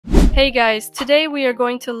Hey guys, today we are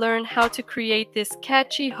going to learn how to create this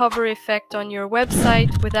catchy hover effect on your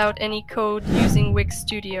website without any code using Wix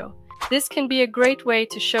Studio. This can be a great way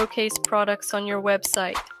to showcase products on your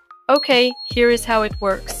website. Okay, here is how it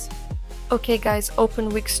works. Okay guys, open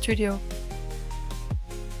Wix Studio.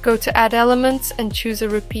 Go to Add Elements and choose a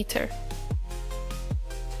repeater.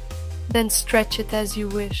 Then stretch it as you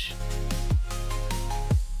wish.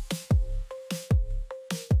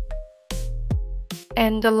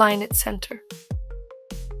 And align it center.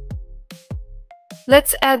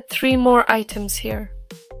 Let's add 3 more items here.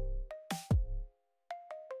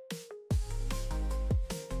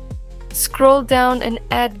 Scroll down and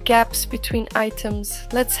add gaps between items.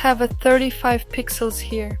 Let's have a 35 pixels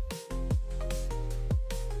here.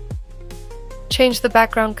 Change the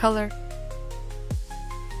background color.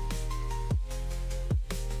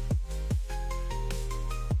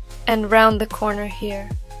 And round the corner here.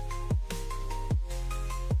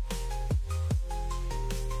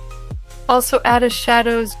 Also add a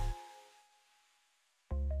shadows.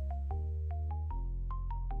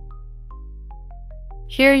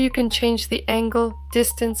 Here you can change the angle,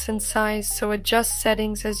 distance and size, so adjust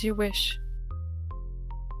settings as you wish.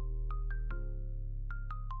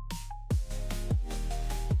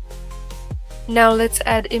 Now let's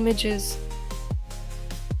add images.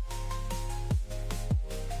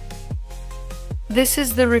 This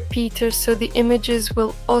is the repeater, so the images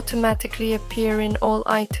will automatically appear in all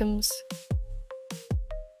items.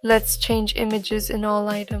 Let's change images in all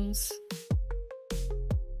items.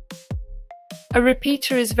 A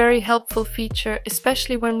repeater is a very helpful feature,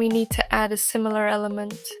 especially when we need to add a similar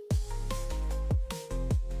element.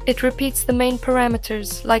 It repeats the main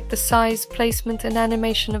parameters, like the size, placement, and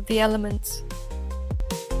animation of the elements.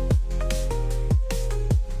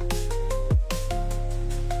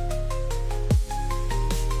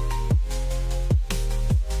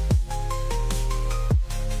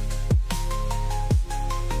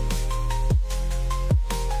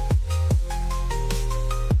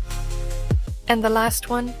 And the last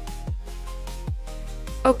one.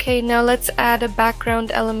 Okay, now let's add a background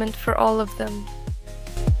element for all of them.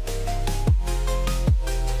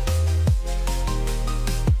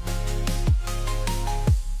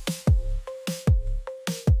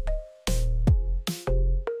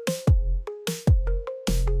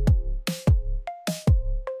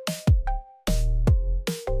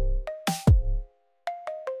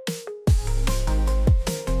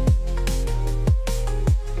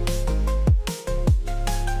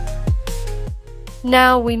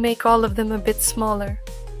 Now we make all of them a bit smaller.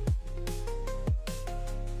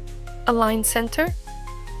 Align center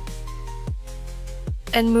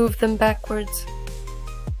and move them backwards.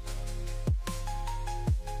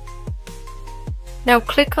 Now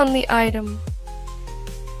click on the item.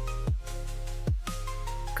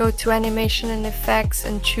 Go to Animation and Effects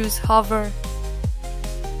and choose Hover.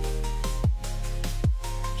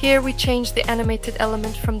 Here we change the animated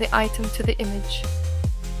element from the item to the image.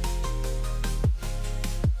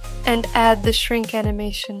 And add the shrink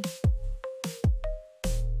animation.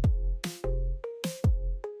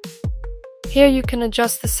 Here you can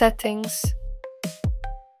adjust the settings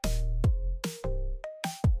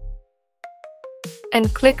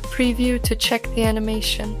and click Preview to check the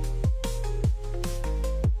animation.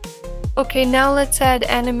 Okay, now let's add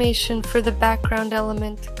animation for the background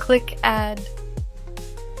element. Click Add.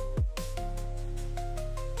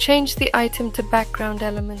 Change the item to background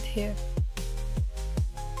element here.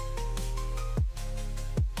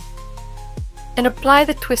 And apply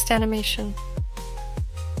the twist animation.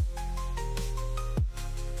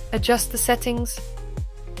 Adjust the settings.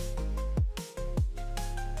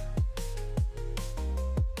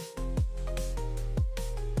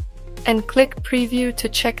 And click Preview to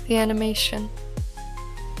check the animation.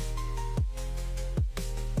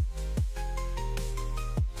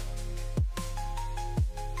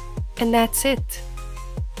 And that's it.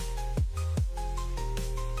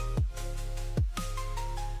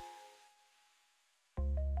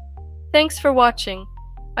 Thanks for watching.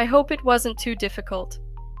 I hope it wasn't too difficult.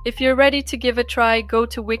 If you're ready to give a try, go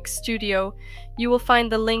to Wix Studio. You will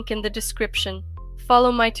find the link in the description.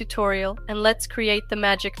 Follow my tutorial and let's create the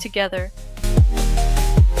magic together.